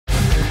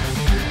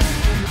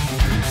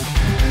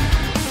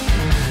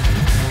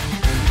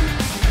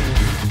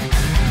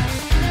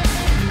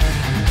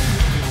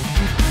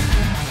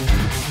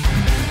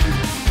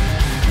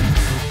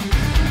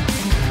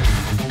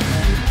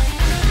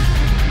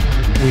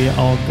we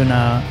are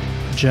gonna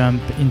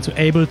jump into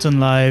Ableton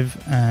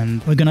Live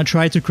and we're gonna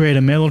try to create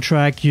a metal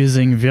track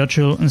using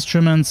virtual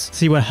instruments,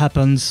 see what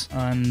happens,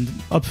 and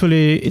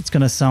hopefully it's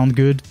gonna sound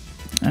good.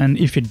 And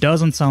if it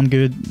doesn't sound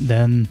good,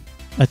 then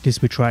at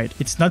least we tried.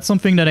 It's not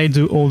something that I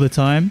do all the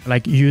time,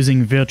 like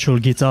using virtual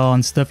guitar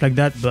and stuff like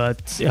that,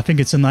 but I think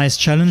it's a nice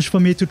challenge for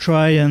me to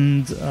try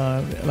and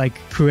like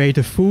create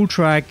a full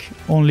track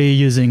only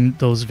using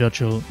those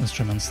virtual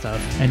instrument stuff.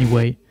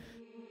 Anyway,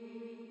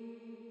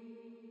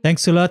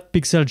 thanks a lot,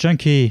 Pixel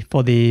Junkie,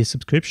 for the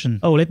subscription.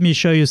 Oh, let me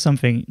show you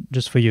something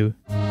just for you.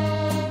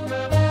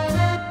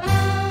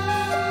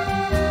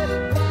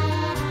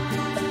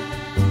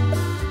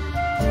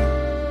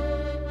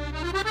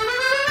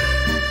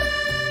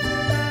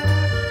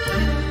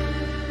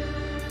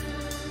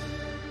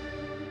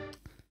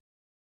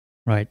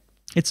 Right.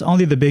 It's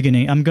only the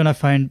beginning. I'm gonna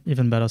find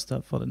even better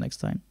stuff for the next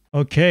time.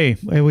 Okay,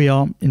 here we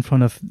are in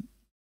front of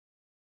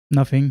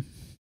nothing.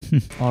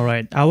 All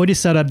right, I already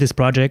set up this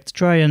project.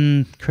 Try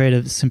and create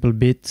a simple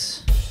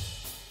beat.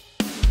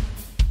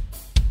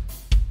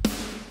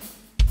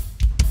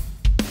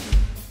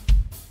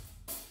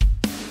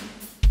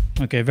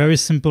 Okay, very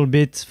simple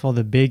beat for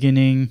the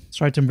beginning.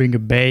 Try to bring a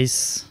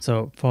bass.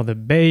 So for the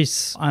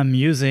bass, I'm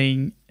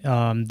using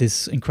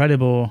this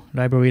incredible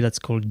library that's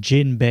called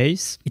Gin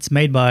Bass. It's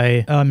made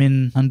by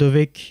Ermin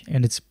Handovic,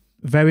 and it's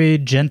very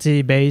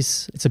genty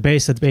bass. It's a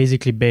bass that's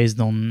basically based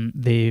on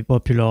the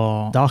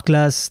popular Dark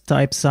Glass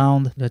type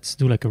sound. Let's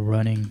do like a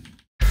running.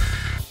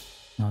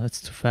 No,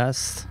 that's too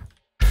fast.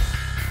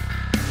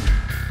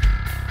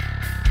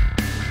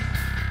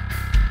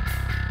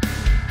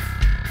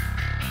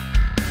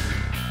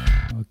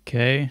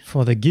 Okay,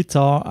 for the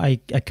guitar, I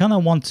kind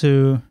of want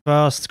to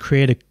first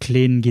create a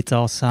clean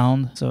guitar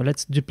sound. So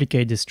let's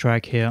duplicate this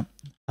track here.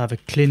 Have a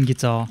clean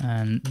guitar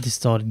and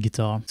distorted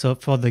guitar. So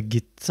for the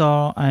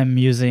guitar, I'm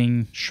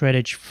using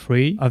Shreddage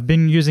 3. I've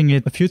been using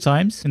it a few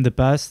times in the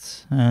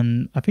past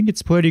and I think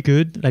it's pretty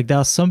good. Like there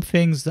are some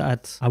things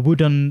that I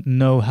wouldn't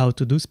know how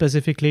to do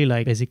specifically,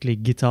 like basically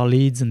guitar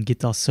leads and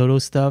guitar solo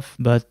stuff,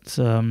 but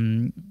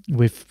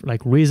with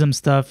like rhythm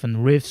stuff and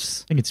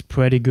riffs, I think it's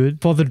pretty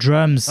good. For the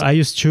drums, I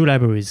use two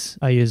libraries.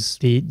 I use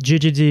the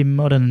GGD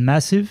Modern and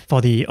Massive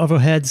for the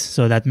overheads,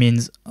 so that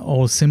means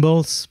all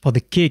cymbals. For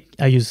the kick,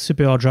 I use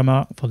Super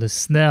Drummer. For the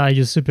snare, I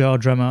use Super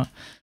Drummer.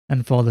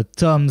 And for the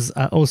toms,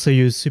 I also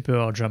use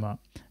Super Drummer.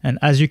 And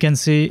as you can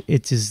see,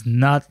 it is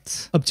not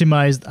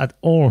optimized at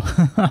all.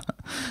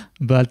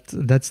 But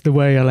that's the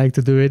way I like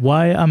to do it.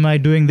 Why am I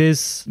doing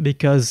this?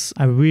 Because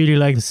I really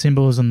like the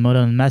cymbals on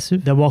Modern and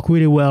Massive. They work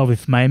really well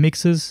with my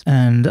mixes.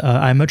 And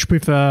I much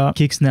prefer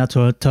kick, snare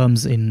to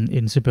toms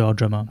in Super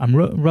Drummer. I'm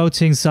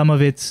routing some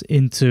of it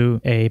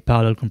into a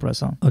parallel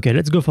compressor. Okay,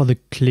 let's go for the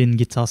clean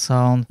guitar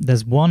sound.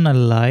 There's one I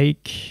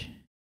like.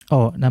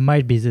 Oh, that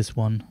might be this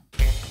one.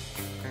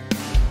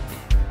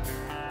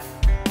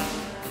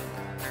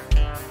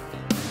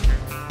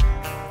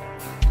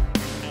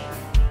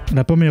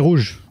 La pomme est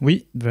rouge.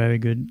 Oui, very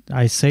good.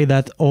 I say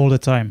that all the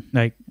time.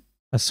 Like,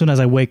 as soon as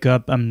I wake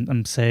up,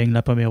 I'm saying La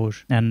pomme est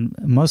rouge. And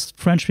most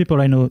French people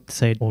I know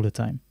say it all the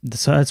time.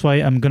 So that's why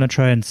I'm gonna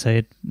try and say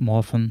it more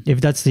often. If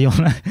that's the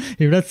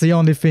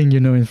only thing you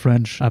know in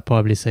French, I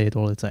probably say it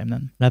all the time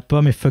then. La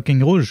pomme est fucking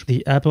rouge.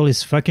 The apple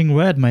is fucking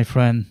red, my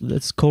friend.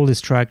 Let's call this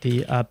track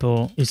The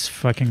Apple is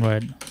Fucking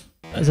Red.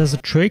 There's a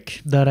trick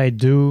that I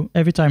do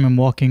every time I'm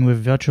working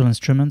with virtual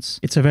instruments.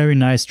 It's a very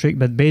nice trick,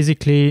 but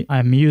basically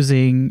I'm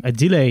using a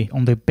delay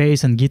on the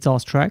bass and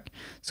guitars track.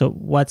 So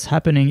what's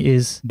happening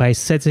is by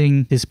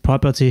setting this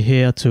property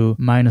here to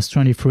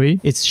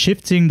 -23, it's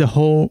shifting the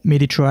whole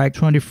MIDI track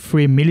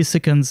 23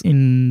 milliseconds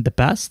in the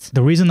past.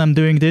 The reason I'm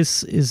doing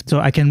this is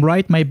so I can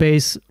write my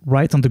bass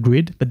right on the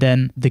grid, but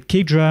then the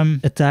kick drum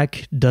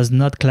attack does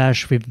not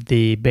clash with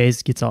the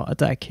bass guitar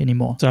attack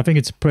anymore. So I think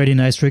it's a pretty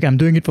nice trick. I'm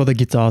doing it for the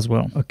guitar as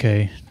well. Okay.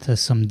 There's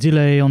some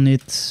delay on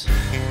it.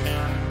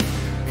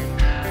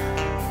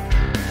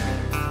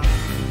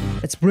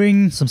 Let's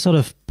bring some sort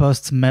of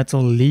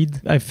post-metal lead.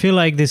 I feel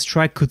like this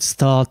track could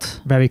start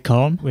very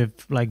calm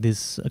with like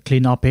this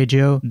clean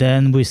arpeggio.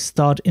 Then we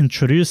start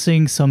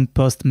introducing some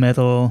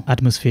post-metal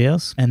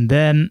atmospheres. And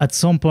then at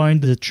some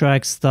point the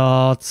track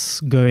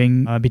starts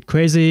going a bit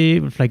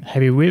crazy with like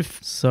heavy riff.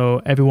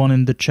 So everyone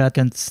in the chat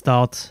can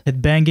start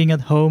headbanging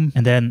at home.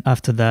 And then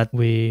after that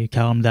we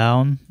calm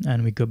down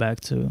and we go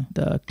back to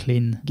the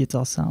clean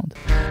guitar sound.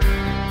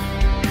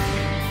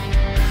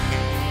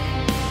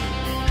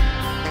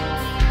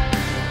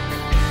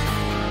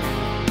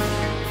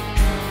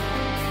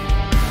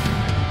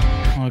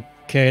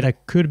 Okay,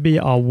 that could be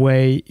our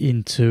way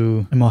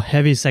into a more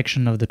heavy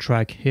section of the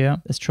track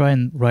here. Let's try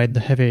and write the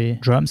heavy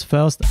drums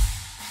first.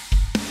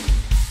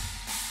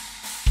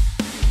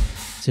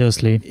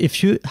 Seriously,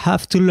 if you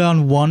have to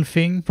learn one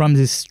thing from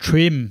this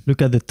stream,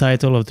 look at the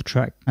title of the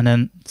track and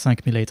then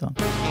thank me later.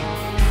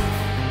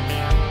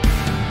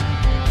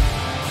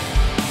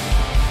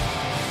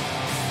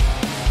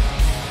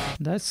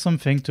 There's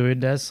something to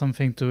it, there's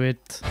something to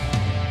it.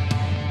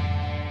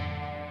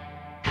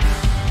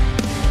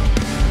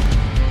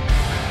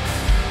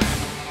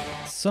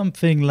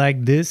 something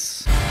like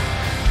this.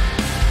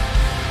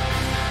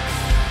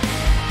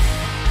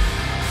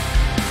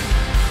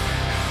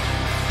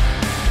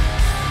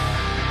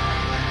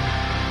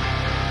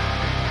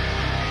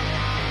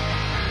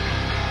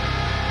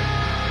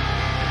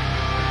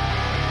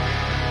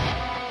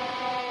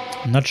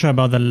 I'm not sure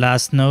about the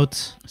last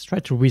note. Let's try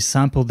to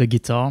resample the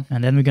guitar,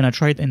 and then we're gonna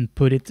try it and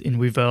put it in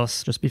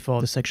reverse just before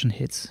the section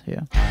hits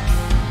here.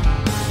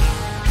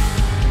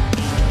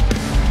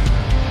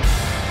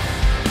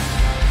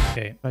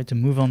 Okay, try to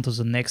move on to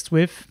the next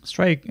riff. Let's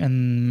try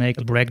and make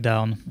a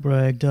breakdown.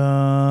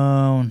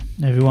 Breakdown.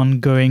 Everyone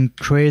going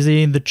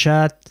crazy in the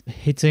chat,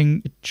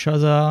 hitting each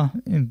other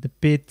in the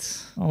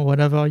pit or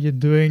whatever you're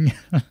doing.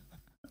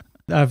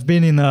 I've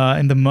been in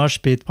the mosh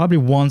pit probably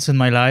once in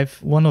my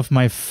life. One of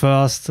my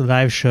first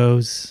live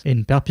shows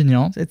in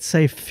Perpignan, let's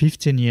say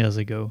 15 years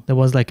ago. There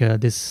was like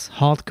this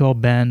hardcore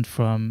band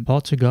from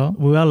Portugal.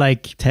 We were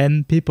like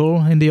 10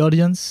 people in the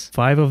audience.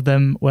 5 of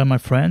them were my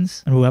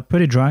friends, and we were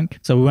pretty drunk.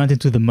 So we went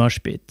into the mosh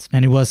pit,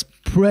 and it was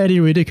pretty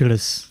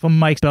ridiculous. From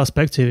my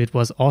perspective, it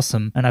was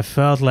awesome, and I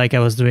felt like I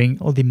was doing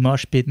all the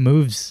mosh pit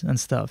moves and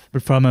stuff.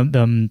 But from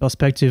the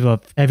perspective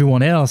of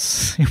everyone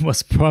else, it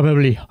was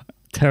probably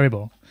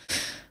terrible.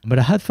 But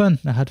I had fun.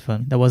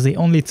 That was the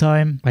only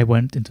time I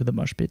went into the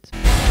mosh pit.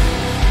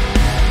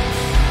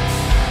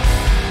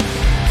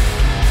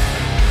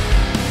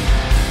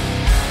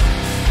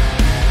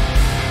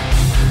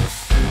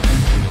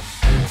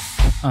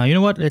 You know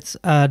what? Let's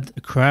add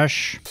a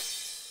crash.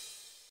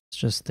 Let's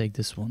just take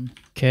this one.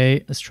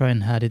 Okay, let's try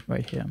and add it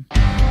right here.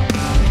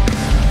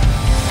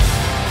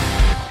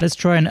 Let's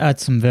try and add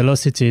some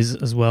velocities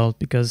as well,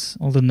 because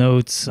all the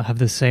notes have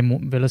the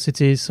same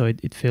velocity, so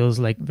it feels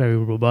like very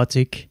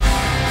robotic.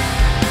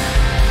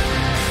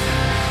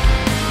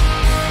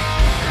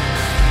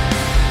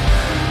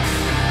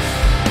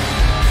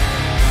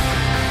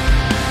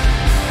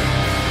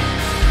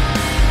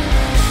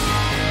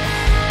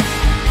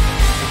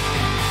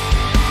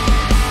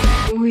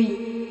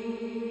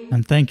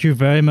 And thank you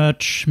very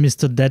much,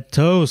 Mr. Dead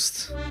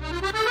Toast.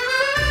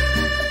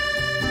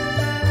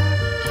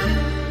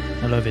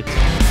 I love it.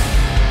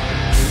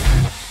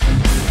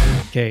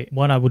 Okay,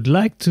 what I would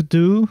like to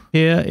do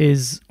here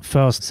is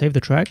first save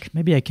the track.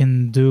 Maybe I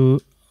can do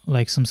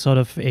like some sort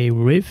of a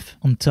riff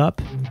on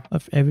top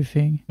of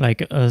everything.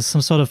 Like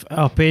some sort of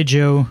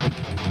arpeggio,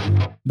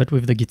 but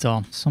with the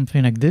guitar.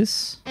 Something like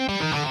this.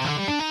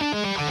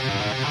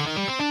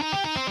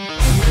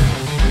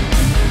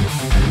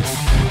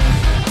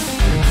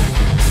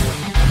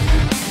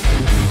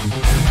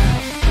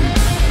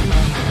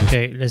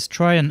 Okay, let's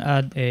try and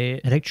add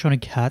a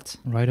electronic hat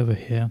right over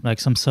here. Like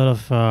some sort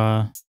of,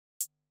 let's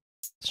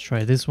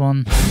try this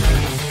one.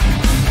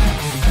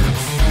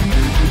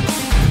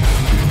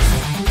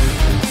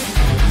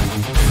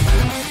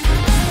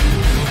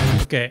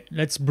 Okay,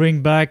 let's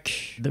bring back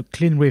the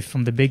clean riff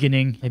from the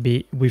beginning,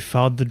 maybe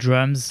without the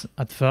drums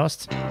at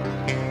first.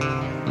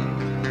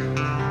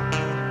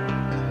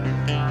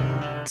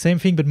 Same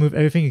thing, but move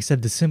everything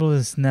except the cymbal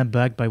and snap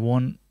back by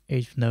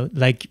 1/8 note.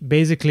 Like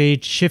basically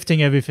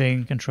shifting everything.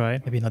 You can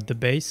try. Maybe not the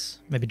bass,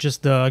 maybe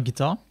just the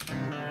guitar.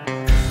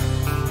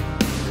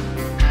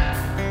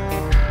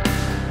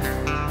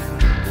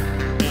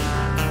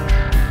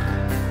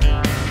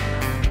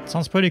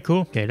 Sounds pretty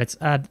cool. Okay, let's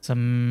add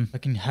some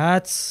fucking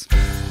hats.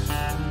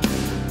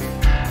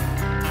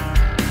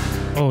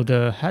 Oh,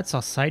 the hats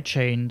are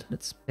sidechained.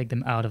 Let's take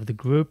them out of the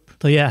group.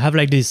 So yeah, I have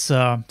like this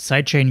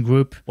sidechain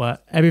group where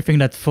everything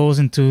that falls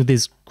into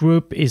this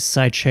group is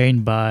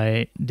sidechained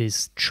by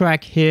this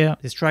track here.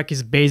 This track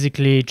is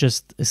basically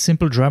just a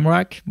simple drum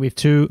rack with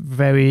 2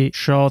 very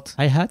short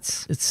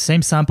hi-hats. It's the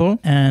same sample,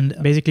 and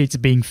basically it's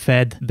being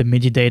fed the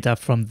MIDI data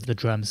from the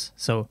drums.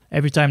 So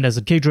every time there's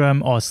a kick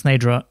drum or a snare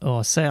drum,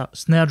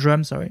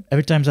 sorry.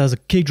 Every time there's a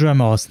kick drum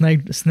or a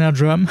snare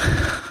drum,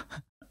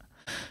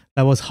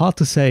 that was hard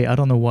to say, I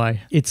don't know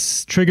why.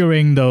 It's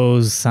triggering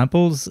those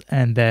samples,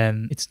 and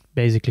then it's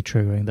basically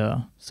triggering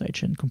the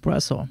sidechain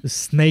compressor. The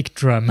snake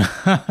drum.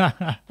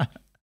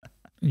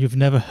 You've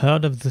never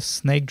heard of the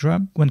snake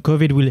drum? When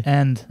COVID will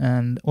end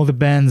and all the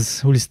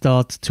bands will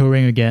start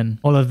touring again,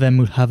 all of them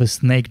will have a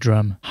snake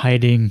drum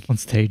hiding on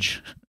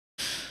stage.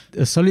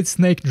 A solid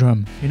snake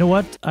drum. You know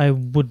what? I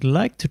would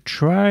like to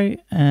try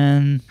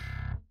and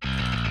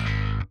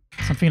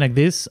something like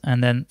this,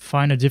 and then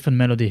find a different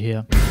melody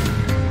here.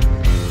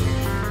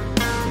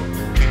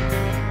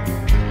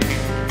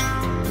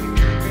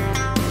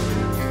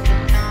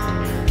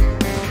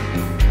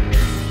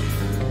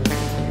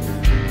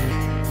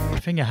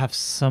 I think I have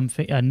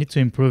something, I need to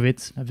improve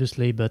it,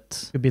 obviously,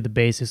 but it could be the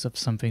basis of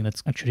something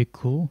that's actually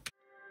cool.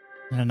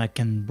 And then I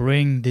can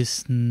bring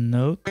this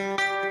note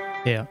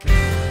here.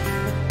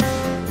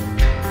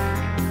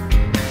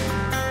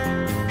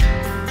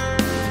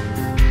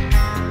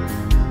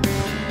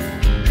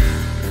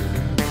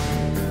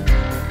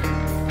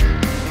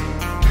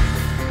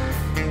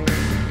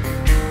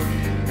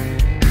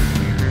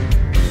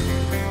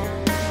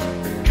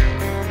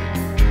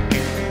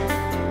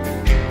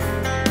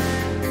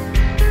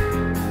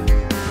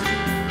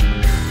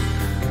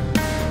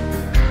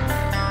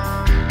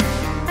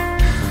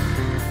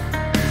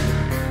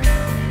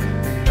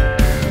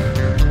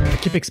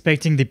 keep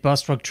expecting the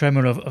post-rock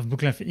tremolo of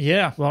Brooklyn.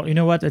 Yeah, well, you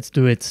know what? Let's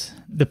do it.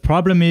 The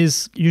problem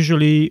is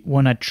usually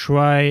when I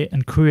try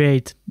and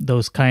create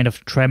those kind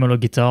of tremolo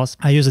guitars,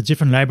 I use a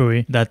different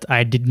library that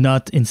I did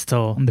not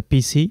install on the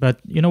PC. But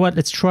you know what?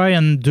 Let's try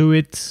and do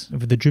it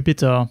with the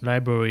Jupyter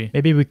library.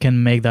 Maybe we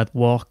can make that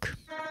work.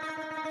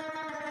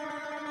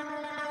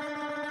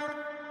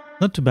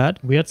 Not too bad.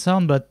 Weird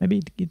sound, but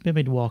maybe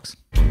it works.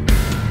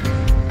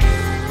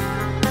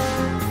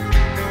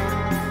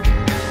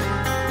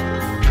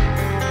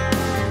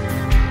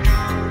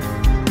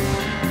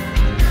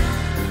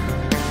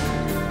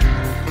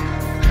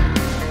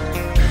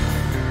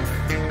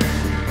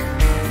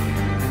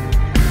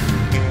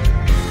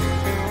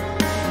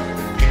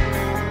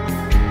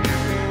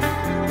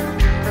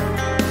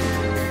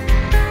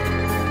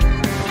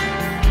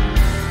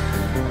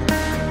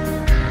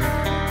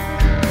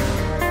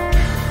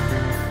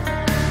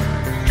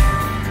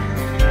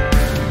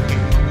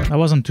 That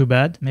wasn't too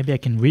bad. Maybe I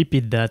can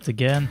repeat that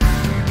again.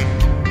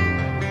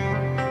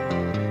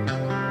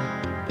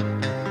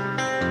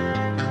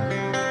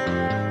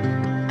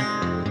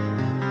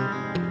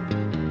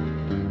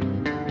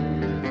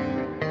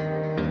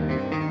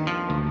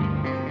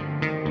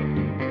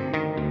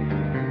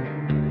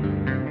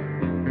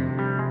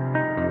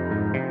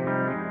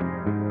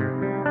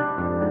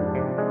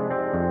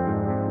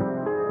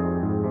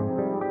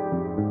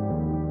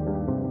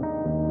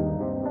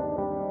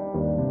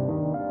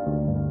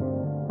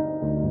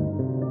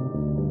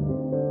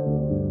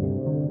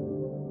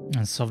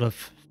 And sort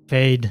of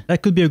fade.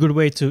 That could be a good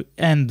way to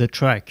end the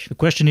track. The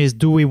question is,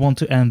 do we want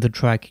to end the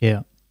track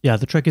here? Yeah,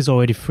 the track is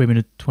already 3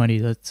 minutes 20.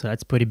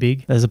 That's pretty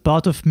big. There's a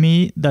part of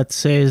me that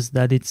says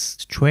that it's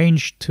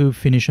strange to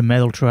finish a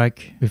metal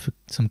track with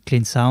some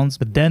clean sounds.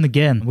 But then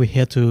again, we're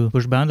here to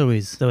push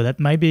boundaries. So that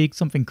might be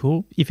something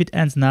cool. If it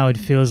ends now, it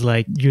feels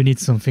like you need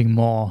something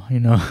more, you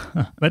know.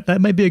 But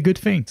that might be a good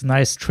thing. It's a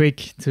nice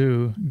trick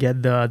to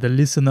get the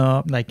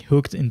listener like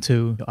hooked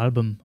into your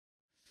album.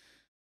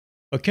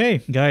 Okay,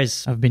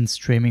 guys, I've been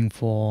streaming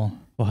for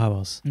 4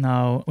 hours.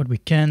 Now, what we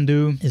can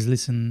do is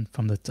listen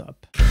from the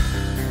top.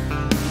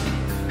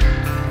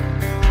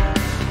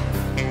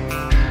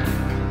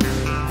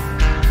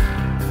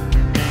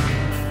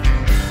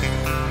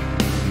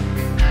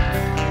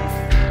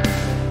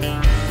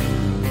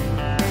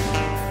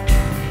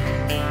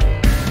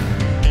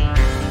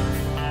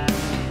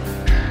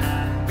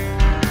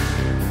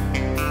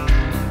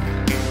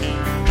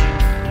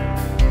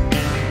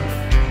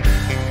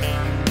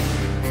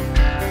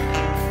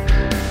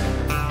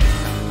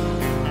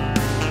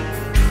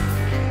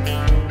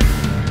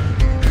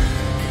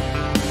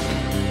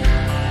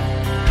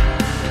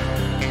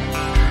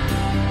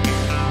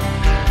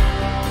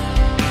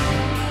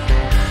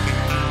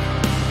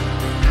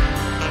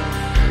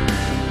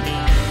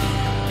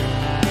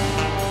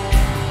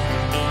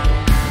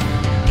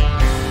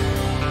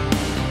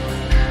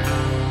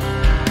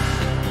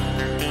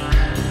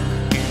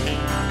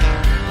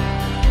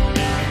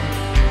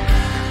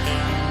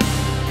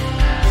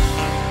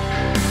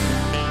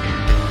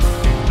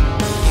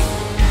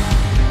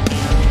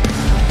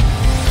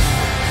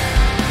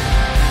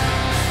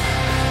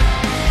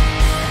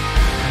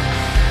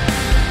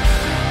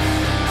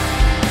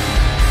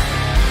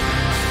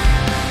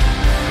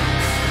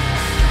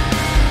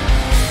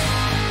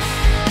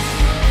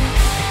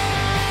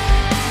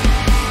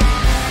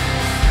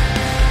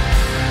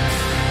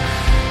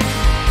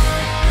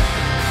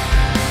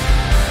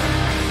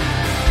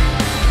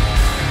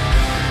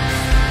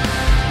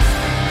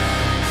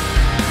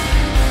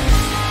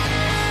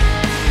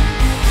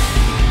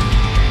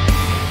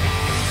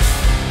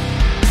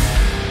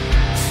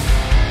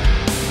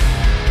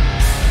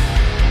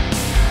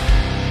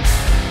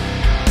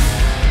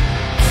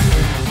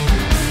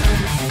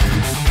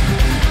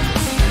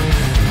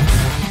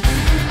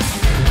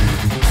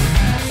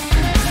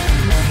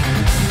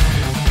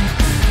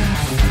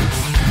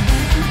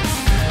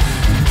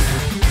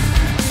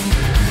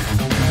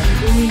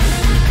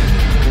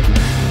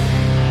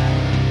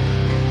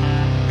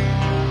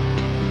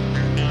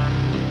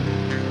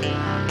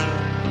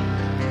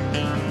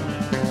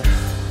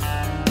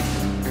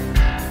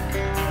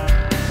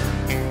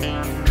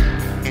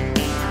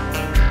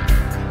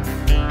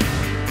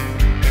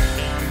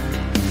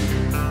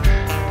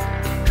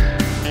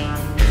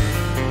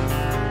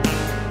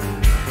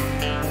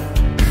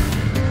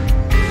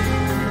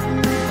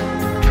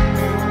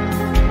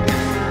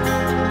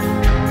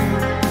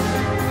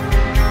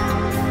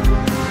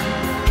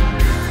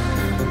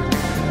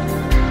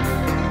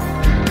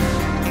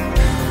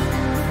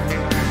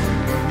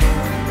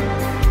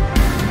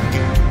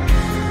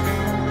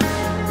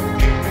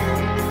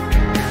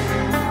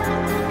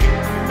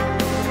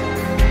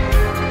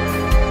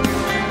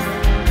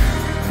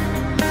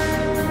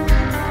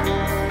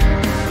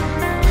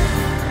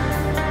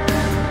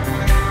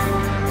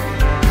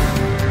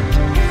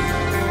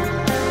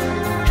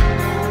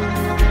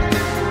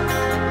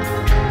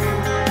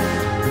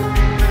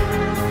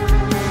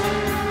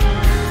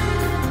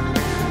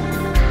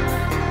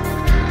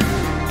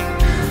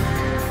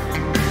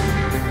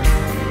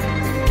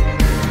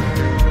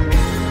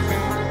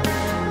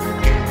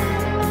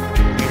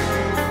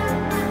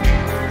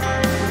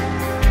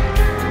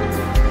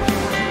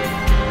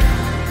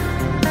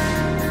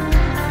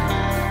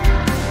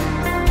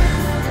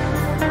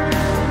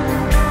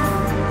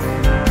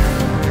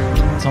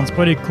 It's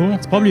pretty cool.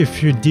 It's probably a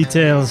few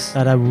details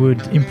that I would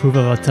improve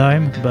over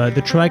time, but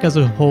the track as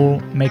a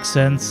whole makes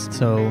sense,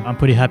 so I'm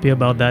pretty happy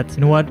about that.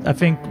 You know what? I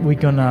think we're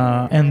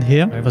gonna end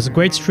here. It was a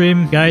great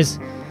stream, guys.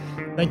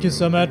 Thank you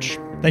so much.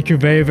 Thank you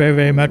very, very,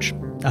 very much.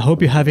 I hope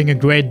you're having a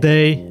great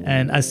day,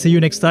 and I'll see you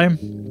next time.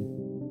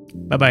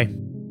 Bye-bye.